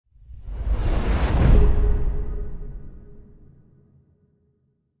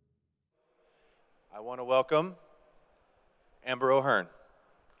want to welcome Amber O'Hearn.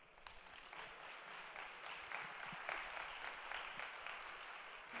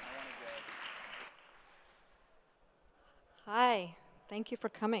 Hi, thank you for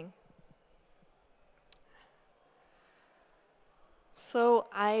coming. So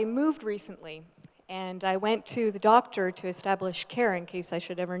I moved recently, and I went to the doctor to establish care in case I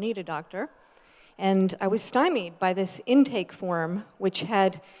should ever need a doctor. And I was stymied by this intake form, which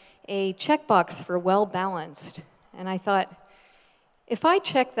had a checkbox for well-balanced. And I thought, if I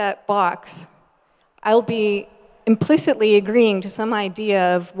check that box, I'll be implicitly agreeing to some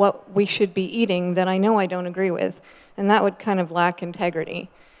idea of what we should be eating that I know I don't agree with, and that would kind of lack integrity.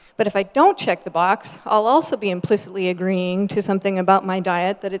 But if I don't check the box, I'll also be implicitly agreeing to something about my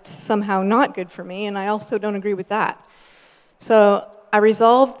diet that it's somehow not good for me, and I also don't agree with that. So I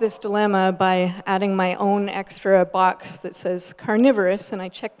resolved this dilemma by adding my own extra box that says Carnivorous, and I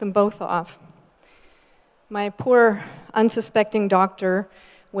checked them both off. My poor, unsuspecting doctor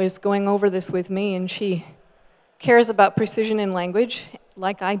was going over this with me, and she cares about precision in language,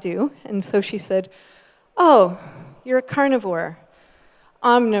 like I do, and so she said, "Oh, you're a carnivore."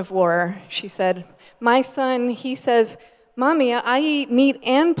 "Omnivore," she said. "My son, he says, 'Mommy, I eat meat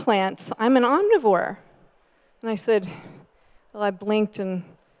and plants. I'm an omnivore.'" And I said, well, I blinked and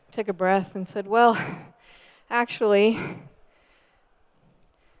took a breath and said, "Well, actually,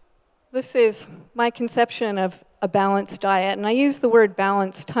 this is my conception of a balanced diet." And I use the word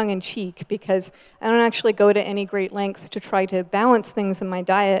balanced tongue-in-cheek because I don't actually go to any great lengths to try to balance things in my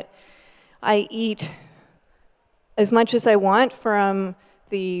diet. I eat as much as I want from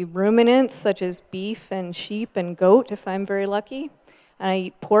the ruminants, such as beef and sheep and goat, if I'm very lucky. And I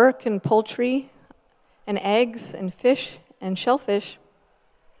eat pork and poultry and eggs and fish and shellfish.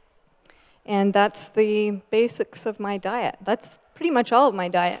 And that's the basics of my diet. That's pretty much all of my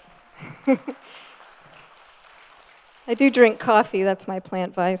diet. I do drink coffee, that's my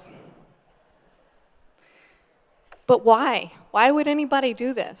plant vice. But why? Why would anybody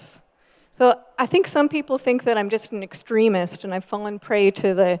do this? So I think some people think that I'm just an extremist and I've fallen prey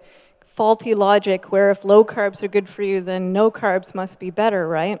to the faulty logic where if low carbs are good for you, then no carbs must be better,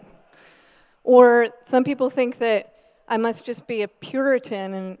 right? Or some people think that I must just be a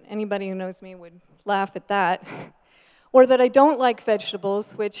Puritan, and anybody who knows me would laugh at that. Or that I don't like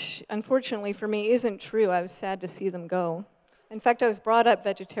vegetables, which unfortunately for me isn't true. I was sad to see them go. In fact, I was brought up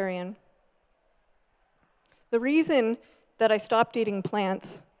vegetarian. The reason that I stopped eating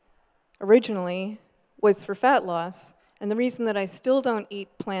plants originally was for fat loss, and the reason that I still don't eat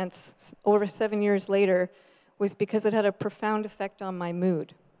plants over 7 years later was because it had a profound effect on my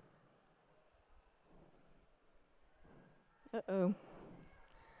mood. Uh-oh.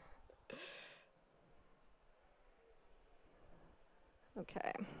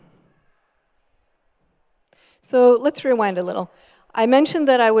 Okay. So let's rewind a little. I mentioned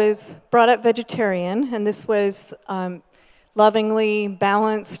that I was brought up vegetarian, and this was lovingly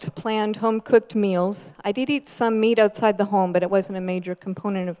balanced, planned, home-cooked meals. I did eat some meat outside the home, but it wasn't a major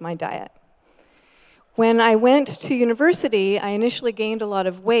component of my diet. When I went to university, I initially gained a lot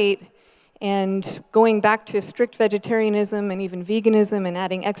of weight, and going back to strict vegetarianism and even veganism and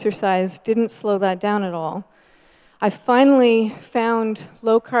adding exercise didn't slow that down at all. I finally found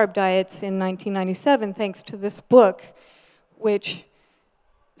low-carb diets in 1997 thanks to this book, which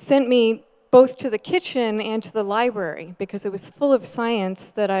sent me both to the kitchen and to the library because it was full of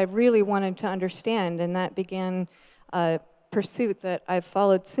science that I really wanted to understand, and that began a pursuit that I've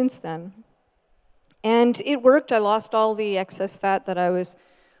followed since then. And it worked. I lost all the excess fat that I was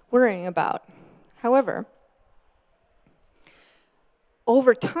worrying about. However,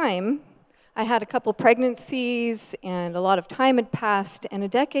 over time, I had a couple pregnancies and a lot of time had passed, and a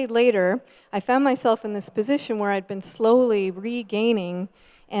decade later, I found myself in this position where I'd been slowly regaining,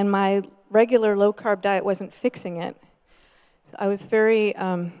 and my regular low-carb diet wasn't fixing it. So I was very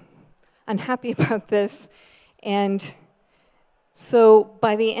unhappy about this, and so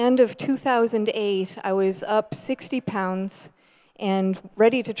by the end of 2008, I was up 60 pounds and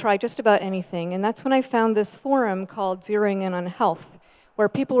ready to try just about anything, and that's when I found this forum called Zeroing In on Health, where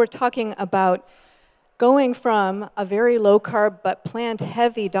people were talking about going from a very low-carb but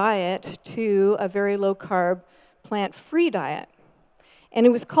plant-heavy diet to a very low-carb, plant-free diet. And it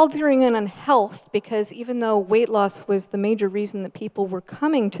was called Zeroing In on Health because even though weight loss was the major reason that people were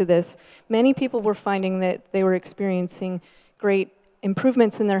coming to this, many people were finding that they were experiencing great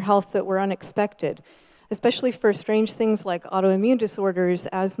improvements in their health that were unexpected, especially for strange things like autoimmune disorders,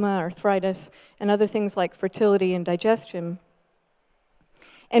 asthma, arthritis, and other things like fertility and digestion.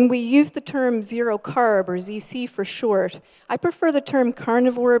 And we use the term zero carb, or ZC for short. I prefer the term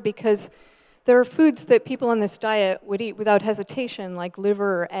carnivore because there are foods that people on this diet would eat without hesitation, like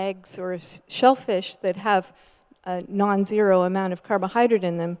liver or eggs or shellfish that have a non-zero amount of carbohydrate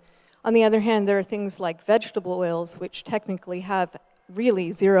in them. On the other hand, there are things like vegetable oils, which technically have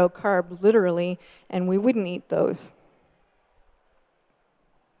really zero carb, literally, and we wouldn't eat those.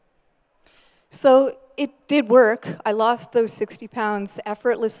 So it did work. I lost those 60 pounds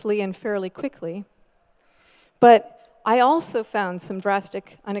effortlessly and fairly quickly. But I also found some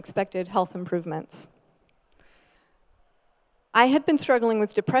drastic, unexpected health improvements. I had been struggling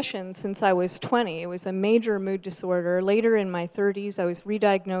with depression since I was 20. It was a major mood disorder. Later in my 30s, I was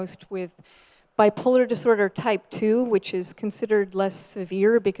re-diagnosed with bipolar disorder type 2, which is considered less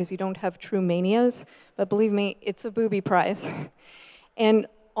severe because you don't have true manias. But believe me, it's a booby prize. And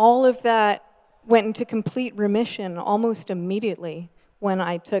all of that went into complete remission almost immediately when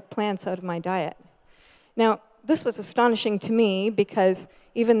I took plants out of my diet. Now, this was astonishing to me because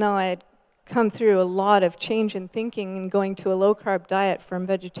even though I had come through a lot of change in thinking and going to a low-carb diet from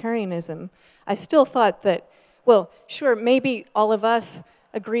vegetarianism, I still thought that, well, sure, maybe all of us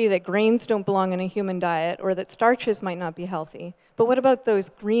agree that grains don't belong in a human diet or that starches might not be healthy. But what about those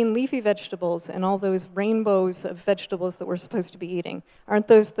green leafy vegetables and all those rainbows of vegetables that we're supposed to be eating? Aren't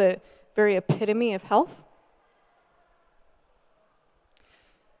those the very epitome of health?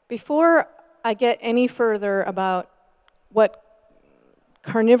 Before I get any further about what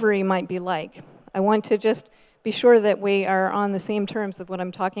carnivory might be like, I want to just be sure that we are on the same terms of what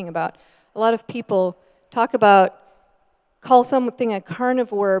I'm talking about. A lot of people call something a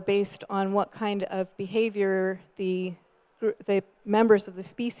carnivore based on what kind of behavior the members of the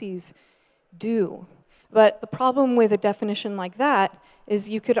species do. But the problem with a definition like that is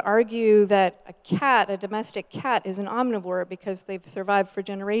you could argue that a domestic cat, is an omnivore because they've survived for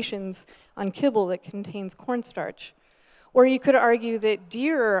generations on kibble that contains cornstarch. Or you could argue that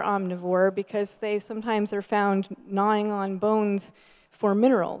deer are omnivore because they sometimes are found gnawing on bones for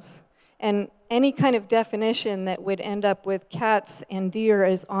minerals. And any kind of definition that would end up with cats and deer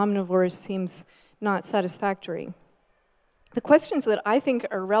as omnivores seems not satisfactory. The questions that I think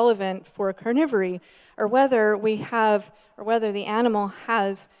are relevant for carnivory are whether the animal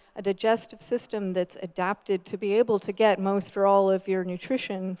has a digestive system that's adapted to be able to get most or all of your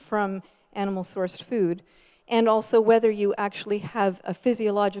nutrition from animal-sourced food, and also whether you actually have a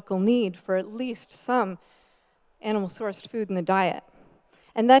physiological need for at least some animal-sourced food in the diet.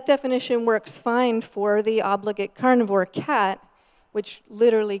 And that definition works fine for the obligate carnivore cat, which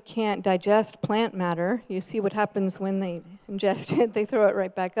literally can't digest plant matter. You see what happens when they ingest it, they throw it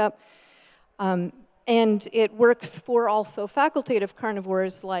right back up. And it works for also facultative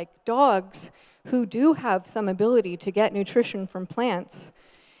carnivores like dogs, who do have some ability to get nutrition from plants.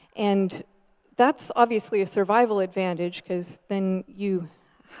 And that's obviously a survival advantage, because then you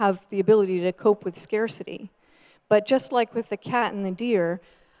have the ability to cope with scarcity. But just like with the cat and the deer,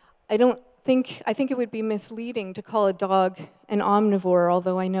 I think it would be misleading to call a dog an omnivore,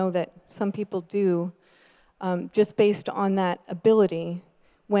 although I know that some people do, just based on that ability,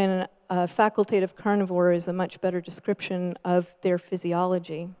 when a facultative carnivore is a much better description of their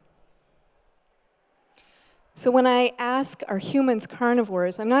physiology. So when I ask, are humans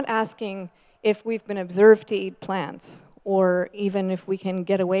carnivores, I'm not asking if we've been observed to eat plants, or even if we can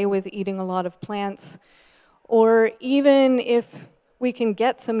get away with eating a lot of plants, or even if we can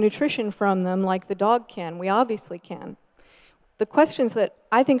get some nutrition from them like the dog can. We obviously can. The questions that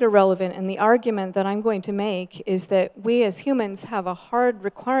I think are relevant, and the argument that I'm going to make, is that we as humans have a hard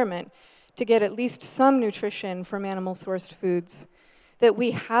requirement to get at least some nutrition from animal-sourced foods, that we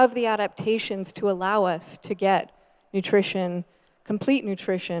have the adaptations to allow us to get nutrition, complete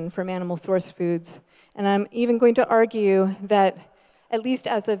nutrition from animal-sourced foods. And I'm even going to argue that, at least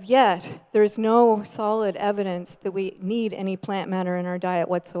as of yet, there's no solid evidence that we need any plant matter in our diet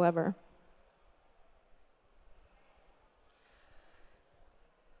whatsoever.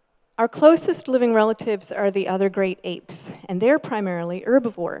 Our closest living relatives are the other great apes, and they're primarily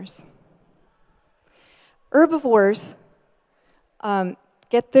herbivores. Herbivores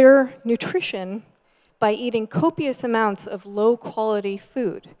get their nutrition by eating copious amounts of low-quality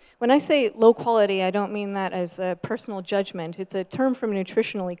food. When I say low quality, I don't mean that as a personal judgment. It's a term from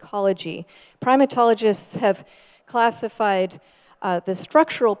nutritional ecology. Primatologists have classified the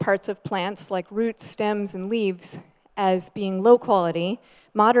structural parts of plants, like roots, stems, and leaves, as being low quality.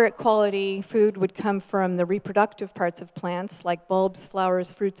 Moderate quality food would come from the reproductive parts of plants, like bulbs, flowers,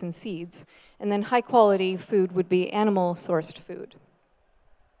 fruits, and seeds. And then high quality food would be animal-sourced food.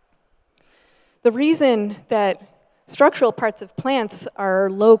 The reason that structural parts of plants are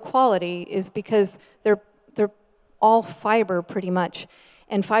low quality is because they're all fiber pretty much.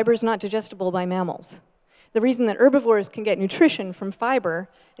 and fiber is not digestible by mammals. The reason that herbivores can get nutrition from fiber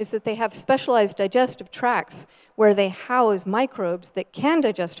is that they have specialized digestive tracts where they house microbes that can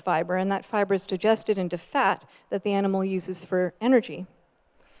digest fiber, and that fiber is digested into fat that the animal uses for energy.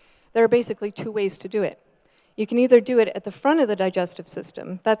 There are basically two ways to do it. You can either do it at the front of the digestive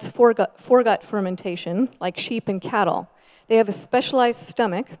system. That's foregut fermentation, like sheep and cattle. They have a specialized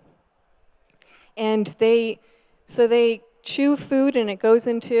stomach, and they chew food and it goes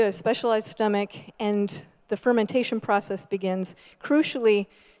into a specialized stomach, and the fermentation process begins. Crucially,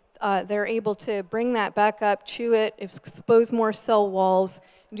 they're able to bring that back up, chew it, expose more cell walls,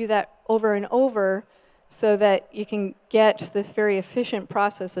 do that over and over so that you can get this very efficient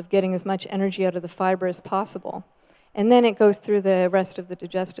process of getting as much energy out of the fiber as possible. And then it goes through the rest of the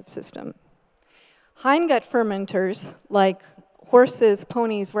digestive system. Hindgut fermenters, like horses,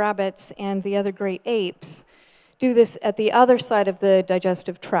 ponies, rabbits, and the other great apes, do this at the other side of the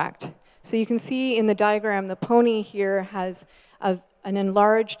digestive tract. So you can see in the diagram, the pony here has an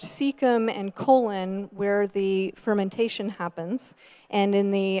enlarged cecum and colon where the fermentation happens. And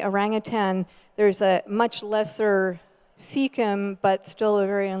in the orangutan, there's a much lesser cecum, but still a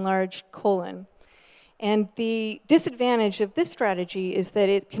very enlarged colon. And the disadvantage of this strategy is that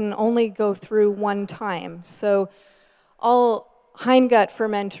it can only go through one time. So all hindgut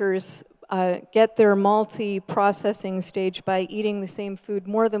fermenters get their multi-processing stage by eating the same food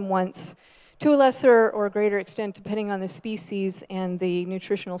more than once, to a lesser or greater extent, depending on the species and the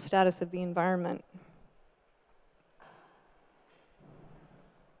nutritional status of the environment.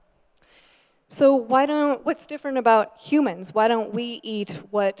 So what's different about humans? Why don't we eat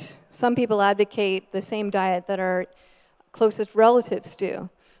what some people advocate, the same diet that our closest relatives do?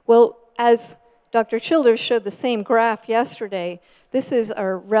 Well, as Dr. Childers showed the same graph yesterday, this is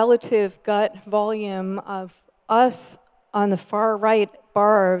our relative gut volume of us on the far right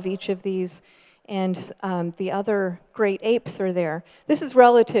bar of each of these, and the other great apes are there. This is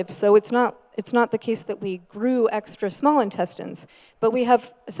relative, so it's not the case that we grew extra small intestines, but we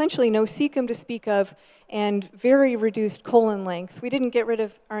have essentially no cecum to speak of and very reduced colon length. We didn't get rid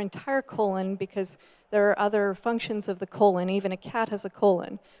of our entire colon because there are other functions of the colon. Even a cat has a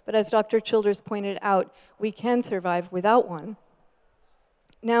colon. But as Dr. Childers pointed out, we can survive without one.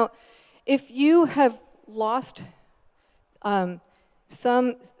 Now, if you have lost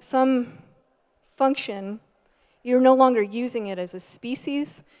some function, you're no longer using it as a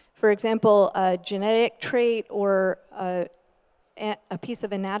species. For example, a genetic trait or a piece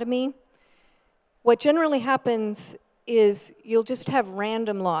of anatomy. What generally happens is you'll just have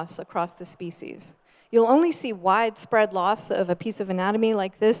random loss across the species. You'll only see widespread loss of a piece of anatomy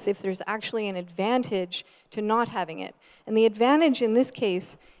like this if there's actually an advantage to not having it. And the advantage in this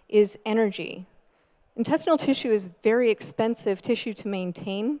case is energy. Intestinal tissue is very expensive tissue to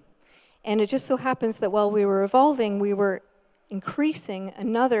maintain, and it just so happens that while we were evolving, we were increasing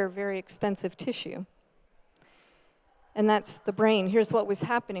another very expensive tissue. And that's the brain. Here's what was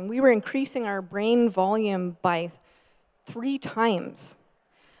happening. We were increasing our brain volume by 3 times.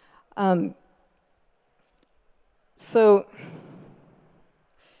 So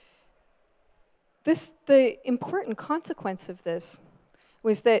the important consequence of this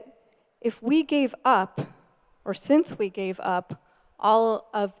was that if we gave up, or since we gave up all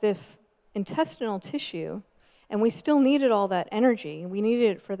of this intestinal tissue, and we still needed all that energy, we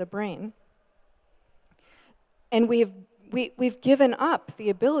needed it for the brain, and we've given up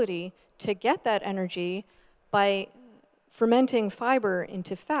the ability to get that energy by fermenting fiber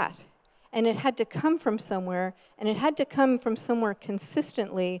into fat. And it had to come from somewhere, and it had to come from somewhere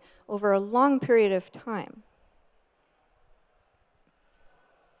consistently over a long period of time.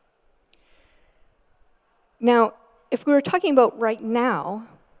 Now, if we were talking about right now,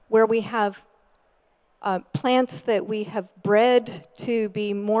 where we have plants that we have bred to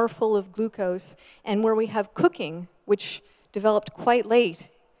be more full of glucose, and where we have cooking, which developed quite late,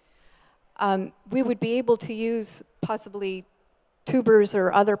 we would be able to use possibly tubers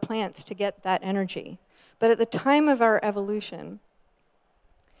or other plants to get that energy. But at the time of our evolution,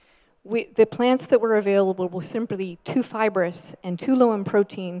 the plants that were available were simply too fibrous and too low in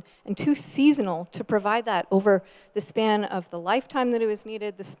protein and too seasonal to provide that over the span of the lifetime that it was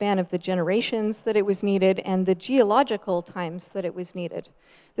needed, the span of the generations that it was needed, and the geological times that it was needed.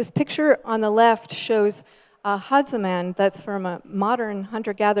 This picture on the left shows a Hadzaman that's from a modern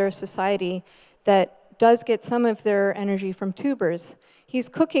hunter-gatherer society that does get some of their energy from tubers. He's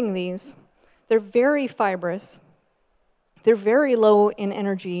cooking these. They're very fibrous. They're very low in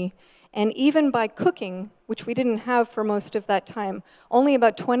energy. And even by cooking, which we didn't have for most of that time, only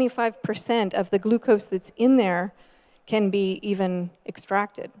about 25% of the glucose that's in there can be even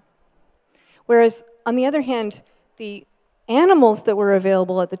extracted. Whereas, on the other hand, the animals that were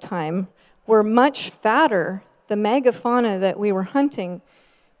available at the time were much fatter. The megafauna that we were hunting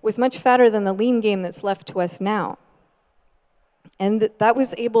was much fatter than the lean game that's left to us now. And that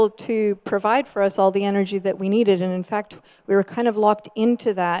was able to provide for us all the energy that we needed. And in fact, we were kind of locked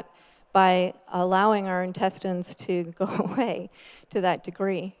into that by allowing our intestines to go away to that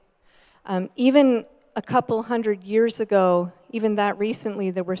degree. Even a couple hundred years ago, even that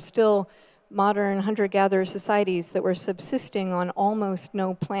recently, there were still modern hunter-gatherer societies that were subsisting on almost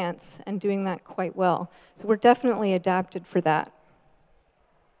no plants and doing that quite well. So we're definitely adapted for that.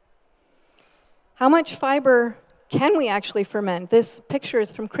 How much fiber can we actually ferment? This picture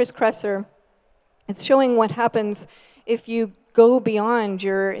is from Chris Kresser. It's showing what happens if you go beyond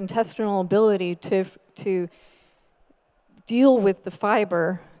your intestinal ability to deal with the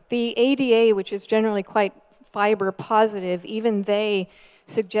fiber. The ADA, which is generally quite fiber positive, even they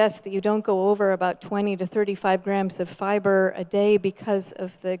suggest that you don't go over about 20 to 35 grams of fiber a day because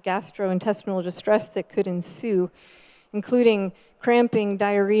of the gastrointestinal distress that could ensue, including cramping,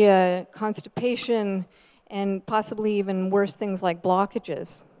 diarrhea, constipation, and possibly even worse things like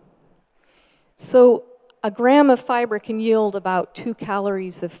blockages. So a gram of fiber can yield about 2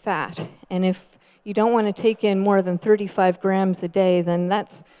 calories of fat. And if you don't want to take in more than 35 grams a day, then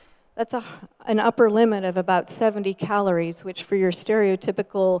that's an upper limit of about 70 calories, which for your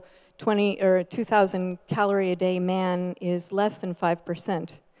stereotypical 2,000 calorie a day man is less than 5%.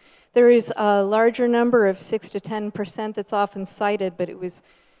 There is a larger number of 6 to 10% that's often cited, but it was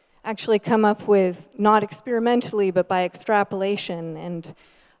actually come up with not experimentally, but by extrapolation, and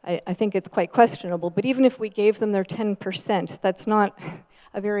I think it's quite questionable. But even if we gave them their 10%, that's not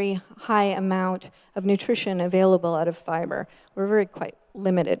a very high amount of nutrition available out of fiber. We're very quite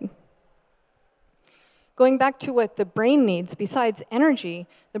limited. Going back to what the brain needs, besides energy,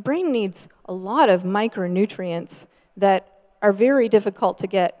 the brain needs a lot of micronutrients that are very difficult to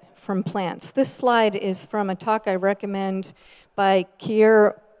get from plants. This slide is from a talk I recommend by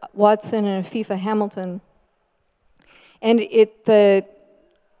Kier Watson and Afifa Hamilton. And the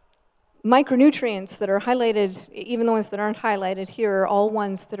micronutrients that are highlighted, even the ones that aren't highlighted here, are all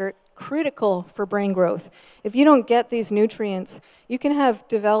ones that are critical for brain growth. If you don't get these nutrients, you can have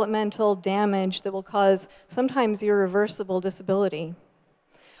developmental damage that will cause sometimes irreversible disability.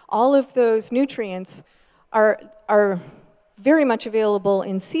 All of those nutrients are very much available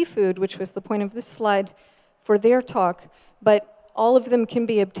in seafood, which was the point of this slide for their talk, but all of them can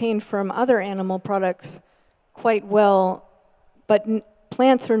be obtained from other animal products quite well, but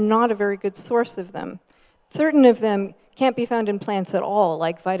plants are not a very good source of them. Certain of them can't be found in plants at all,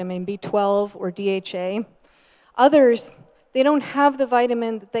 like vitamin B12 or DHA. Others, they don't have the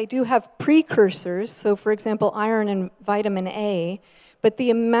vitamin, they do have precursors, so for example, iron and vitamin A, but the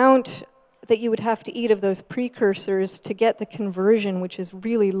amount that you would have to eat of those precursors to get the conversion, which is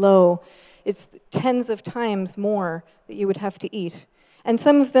really low, it's tens of times more that you would have to eat. And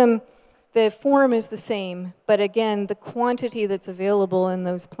some of them, the form is the same, but again, the quantity that's available in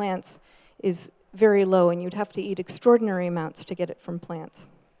those plants is very low, and you'd have to eat extraordinary amounts to get it from plants.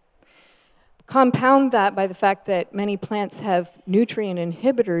 Compound that by the fact that many plants have nutrient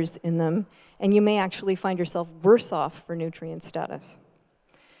inhibitors in them, and you may actually find yourself worse off for nutrient status.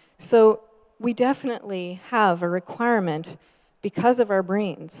 So we definitely have a requirement, because of our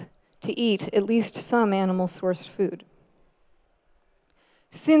brains, to eat at least some animal-sourced food.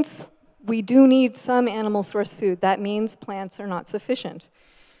 Since we do need some animal-sourced food, that means plants are not sufficient.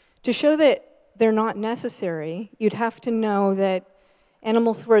 To show that they're not necessary, you'd have to know that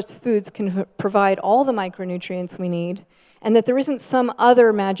animal-sourced foods can provide all the micronutrients we need, and that there isn't some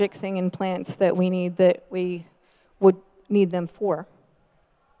other magic thing in plants that we need that we would need them for.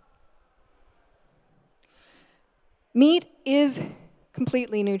 Meat is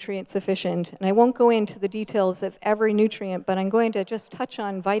completely nutrient sufficient, and I won't go into the details of every nutrient, but I'm going to just touch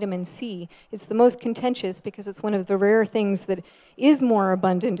on vitamin C. It's the most contentious because it's one of the rare things that is more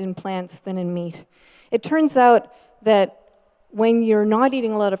abundant in plants than in meat. It turns out that when you're not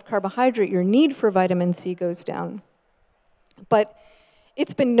eating a lot of carbohydrate, your need for vitamin C goes down. But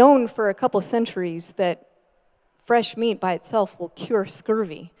it's been known for a couple centuries that fresh meat by itself will cure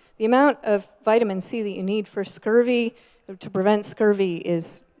scurvy. The amount of vitamin C that you need for scurvy, to prevent scurvy,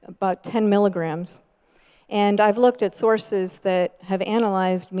 is about 10 milligrams. And I've looked at sources that have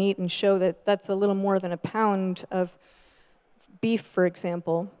analyzed meat and show that that's a little more than a pound of beef, for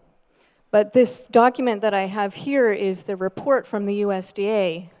example. But this document that I have here is the report from the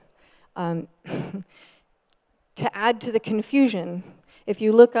USDA. To add to the confusion, If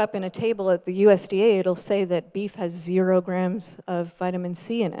you look up in a table at the USDA, it'll say that beef has 0 grams of vitamin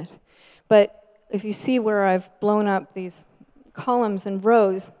C in it. But if you see where I've blown up these columns and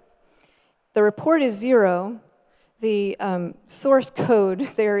rows, the report is 0. The source code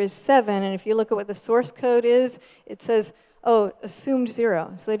there is 7, and if you look at what the source code is, it says, oh, assumed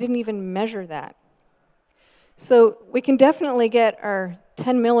 0. So they didn't even measure that. So we can definitely get our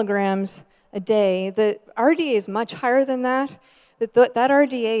 10 milligrams a day. The RDA is much higher than that. That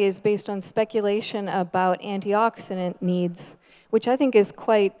RDA is based on speculation about antioxidant needs, which I think is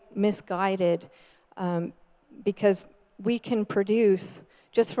quite misguided because we can produce,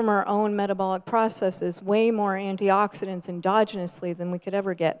 just from our own metabolic processes, way more antioxidants endogenously than we could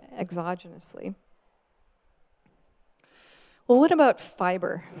ever get exogenously. Well, what about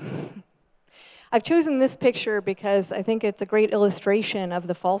fiber? I've chosen this picture because I think it's a great illustration of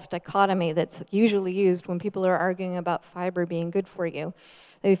the false dichotomy that's usually used when people are arguing about fiber being good for you.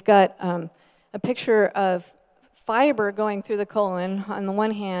 They've got a picture of fiber going through the colon on the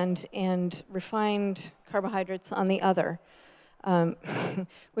one hand and refined carbohydrates on the other,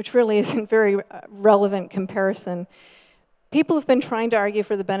 which really isn't very relevant comparison. People have been trying to argue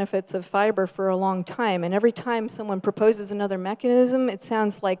for the benefits of fiber for a long time, and every time someone proposes another mechanism, it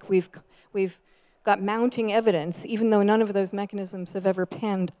sounds like we've got mounting evidence, even though none of those mechanisms have ever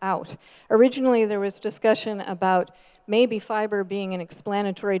panned out. Originally, there was discussion about maybe fiber being an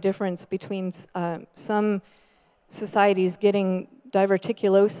explanatory difference between some societies getting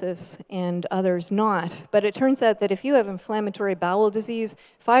diverticulosis and others not. But it turns out that if you have inflammatory bowel disease,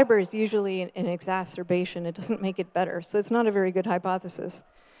 fiber is usually an exacerbation. It doesn't make it better. So it's not a very good hypothesis.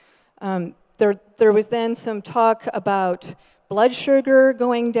 There was then some talk about blood sugar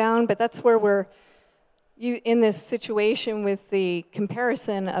going down, but that's where we're in this situation with the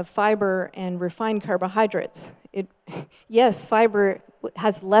comparison of fiber and refined carbohydrates. Yes, fiber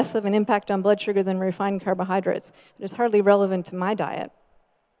has less of an impact on blood sugar than refined carbohydrates, but it's hardly relevant to my diet.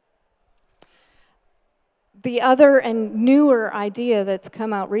 The other and newer idea that's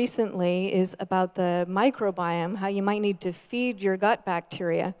come out recently is about the microbiome, how you might need to feed your gut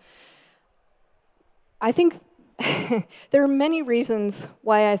bacteria. I think there are many reasons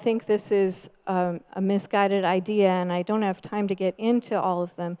why I think this is a misguided idea, and I don't have time to get into all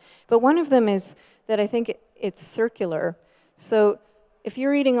of them. But one of them is that I think it's circular. So if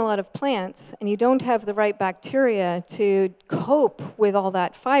you're eating a lot of plants and you don't have the right bacteria to cope with all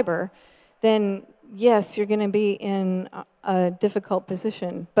that fiber, then yes, you're going to be in a difficult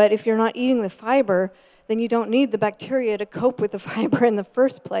position. But if you're not eating the fiber, then you don't need the bacteria to cope with the fiber in the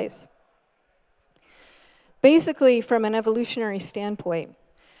first place. Basically, from an evolutionary standpoint,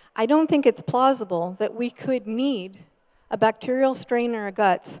 I don't think it's plausible that we could need a bacterial strain in our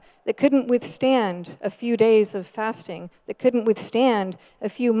guts that couldn't withstand a few days of fasting, that couldn't withstand a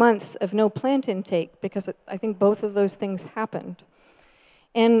few months of no plant intake, because I think both of those things happened.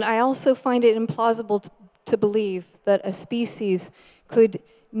 And I also find it implausible to believe that a species could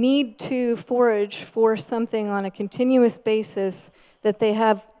need to forage for something on a continuous basis that they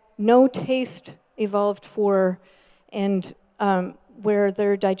have no taste evolved for, and where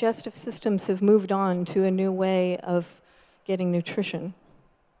their digestive systems have moved on to a new way of getting nutrition.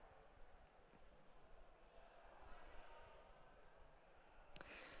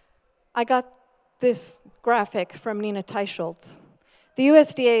 I got this graphic from Nina Teicholz. The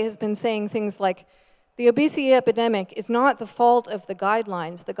USDA has been saying things like, the obesity epidemic is not the fault of the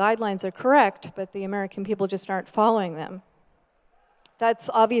guidelines. The guidelines are correct, but the American people just aren't following them. That's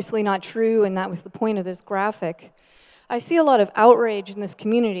obviously not true, and that was the point of this graphic. I see a lot of outrage in this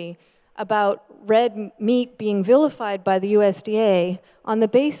community about red meat being vilified by the USDA on the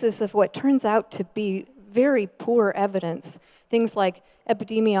basis of what turns out to be very poor evidence. Things like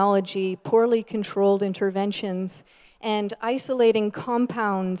epidemiology, poorly controlled interventions, and isolating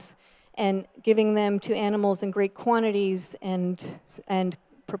compounds and giving them to animals in great quantities and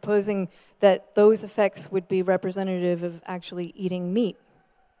proposing that those effects would be representative of actually eating meat.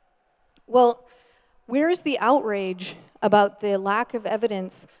 Well, where's the outrage about the lack of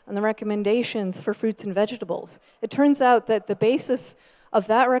evidence on the recommendations for fruits and vegetables? It turns out that the basis of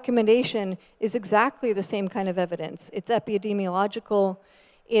that recommendation is exactly the same kind of evidence. It's epidemiological,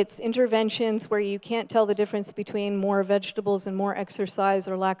 it's interventions where you can't tell the difference between more vegetables and more exercise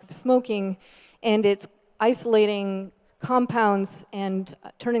or lack of smoking, and it's isolating compounds and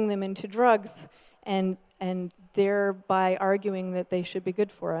turning them into drugs and thereby arguing that they should be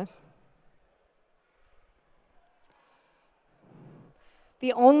good for us.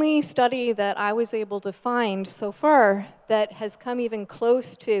 The only study that I was able to find so far that has come even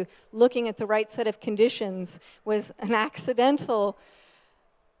close to looking at the right set of conditions was an accidental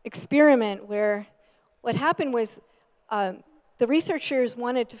experiment where what happened was the researchers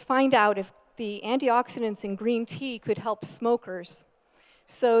wanted to find out if the antioxidants in green tea could help smokers.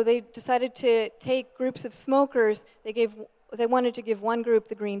 So they decided to take groups of smokers. They wanted to give one group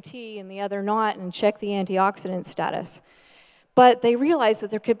the green tea and the other not, and check the antioxidant status. But they realized that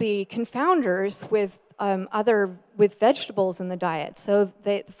there could be confounders with with vegetables in the diet. So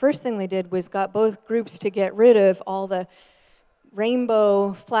the first thing they did was got both groups to get rid of all the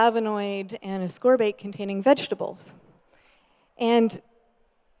rainbow, flavonoid, and ascorbate-containing vegetables. And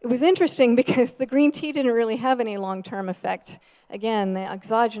it was interesting because the green tea didn't really have any long-term effect. Again, the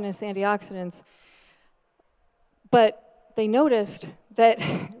exogenous antioxidants. But they noticed that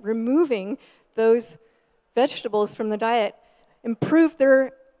removing those vegetables from the diet improved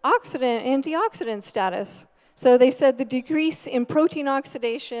their antioxidant status. So they said the decrease in protein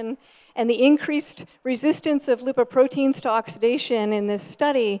oxidation and the increased resistance of lipoproteins to oxidation in this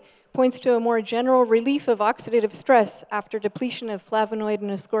study points to a more general relief of oxidative stress after depletion of flavonoid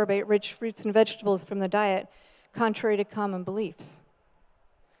and ascorbate-rich fruits and vegetables from the diet, contrary to common beliefs.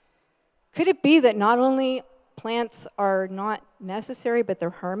 Could it be that not only plants are not necessary, but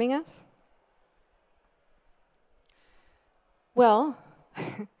they're harming us? Well,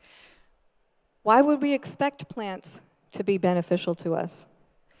 why would we expect plants to be beneficial to us?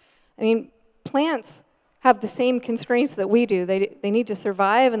 I mean, plants have the same constraints that we do. They need to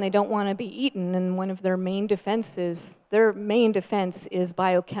survive and they don't want to be eaten, and one of their main defense is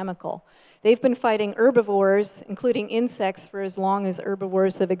biochemical. They've been fighting herbivores, including insects, for as long as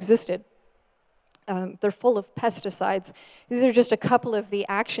herbivores have existed. They're full of pesticides. These are just a couple of the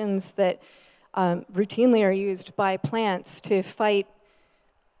actions that routinely are used by plants to fight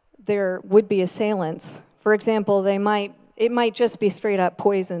their would-be assailants. For example, it might just be straight up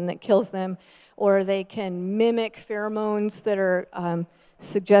poison that kills them, or they can mimic pheromones that are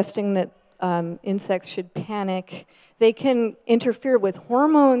suggesting that insects should panic. They can interfere with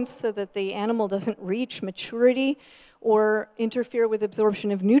hormones so that the animal doesn't reach maturity, or interfere with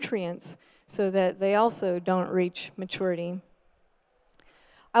absorption of nutrients so that they also don't reach maturity.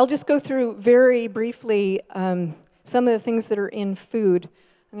 I'll just go through very briefly some of the things that are in food.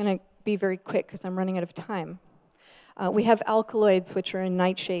 I'm going to be very quick because I'm running out of time. We have alkaloids, which are in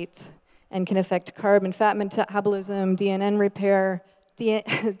nightshades and can affect carb and fat metabolism, DNA repair,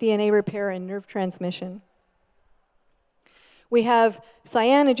 and nerve transmission. We have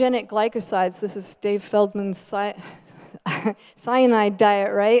cyanogenic glycosides. This is Dave Feldman's cyanide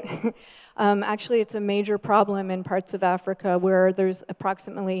diet, right? Actually, it's a major problem in parts of Africa where there's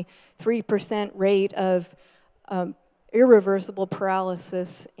approximately 3% rate of irreversible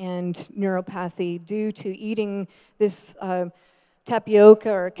paralysis and neuropathy due to eating this tapioca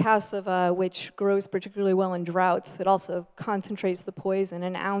or cassava, which grows particularly well in droughts. It also concentrates the poison.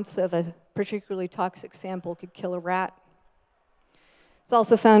 An ounce of a particularly toxic sample could kill a rat. It's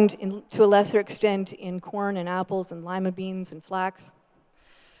also found to a lesser extent in corn and apples and lima beans and flax.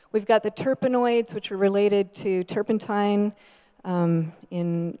 We've got the terpenoids, which are related to turpentine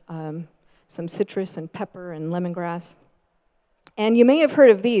in some citrus and pepper and lemongrass. And you may have heard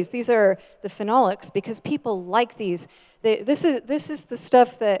of these. These are the phenolics because people like these. This is the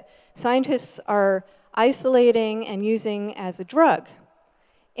stuff that scientists are isolating and using as a drug.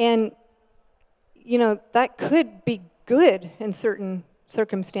 And, you know, that could be good in certain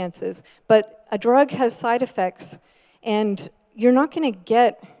circumstances, but a drug has side effects, and you're not going to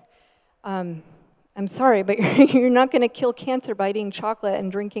get, I'm sorry, but you're not going to kill cancer by eating chocolate and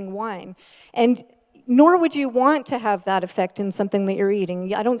drinking wine. And nor would you want to have that effect in something that you're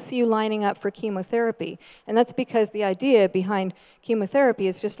eating. I don't see you lining up for chemotherapy. And that's because the idea behind chemotherapy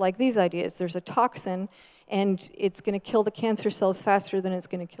is just like these ideas. There's a toxin, and it's going to kill the cancer cells faster than it's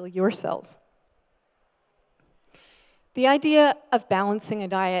going to kill your cells. The idea of balancing a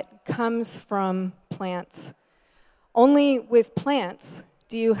diet comes from plants. Only with plants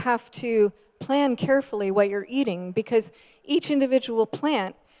do you have to plan carefully what you're eating, because each individual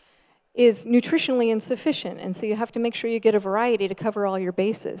plant is nutritionally insufficient, and so you have to make sure you get a variety to cover all your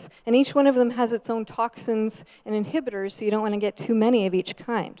bases. And each one of them has its own toxins and inhibitors, so you don't want to get too many of each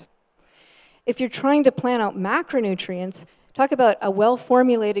kind. If you're trying to plan out macronutrients, talk about a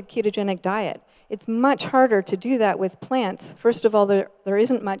well-formulated ketogenic diet. It's much harder to do that with plants. First of all, there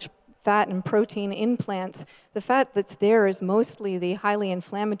isn't much fat and protein in plants. The fat that's there is mostly the highly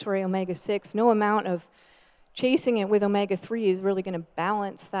inflammatory omega-6. No amount of chasing it with omega-3 is really going to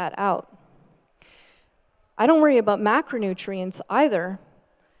balance that out. I don't worry about macronutrients either,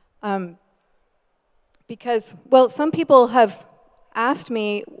 because, well, some people have asked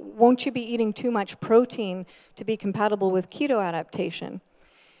me, won't you be eating too much protein to be compatible with keto adaptation?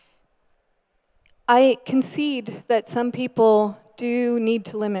 I concede that some people do need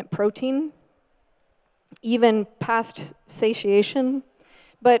to limit protein, even past satiation,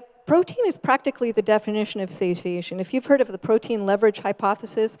 but protein is practically the definition of satiation. If you've heard of the protein leverage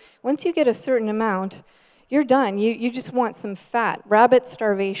hypothesis, once you get a certain amount, you're done. You just want some fat. Rabbit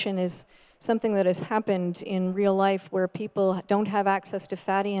starvation is something that has happened in real life where people don't have access to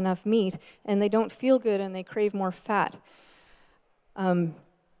fatty enough meat and they don't feel good and they crave more fat.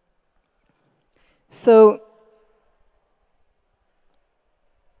 So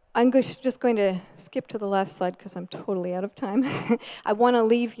I'm just going to skip to the last slide because I'm totally out of time. I want to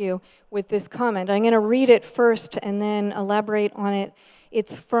leave you with this comment. I'm going to read it first and then elaborate on it.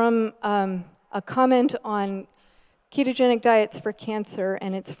 It's from a comment on ketogenic diets for cancer,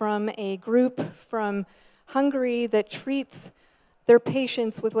 and it's from a group from Hungary that treats their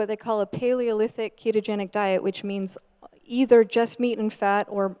patients with what they call a Paleolithic ketogenic diet, which means either just meat and fat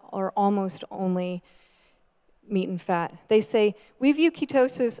or almost only meat and fat. They say, we view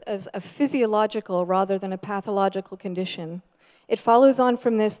ketosis as a physiological rather than a pathological condition. It follows on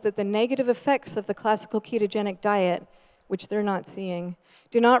from this that the negative effects of the classical ketogenic diet, which they're not seeing,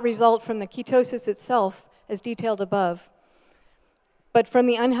 do not result from the ketosis itself, as detailed above, but from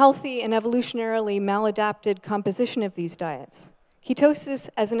the unhealthy and evolutionarily maladapted composition of these diets. Ketosis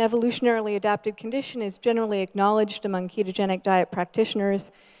as an evolutionarily adapted condition is generally acknowledged among ketogenic diet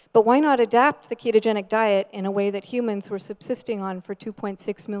practitioners, but why not adapt the ketogenic diet in a way that humans were subsisting on for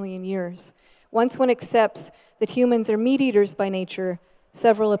 2.6 million years? Once one accepts that humans are meat eaters by nature,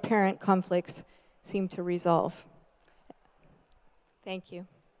 several apparent conflicts seem to resolve. Thank you.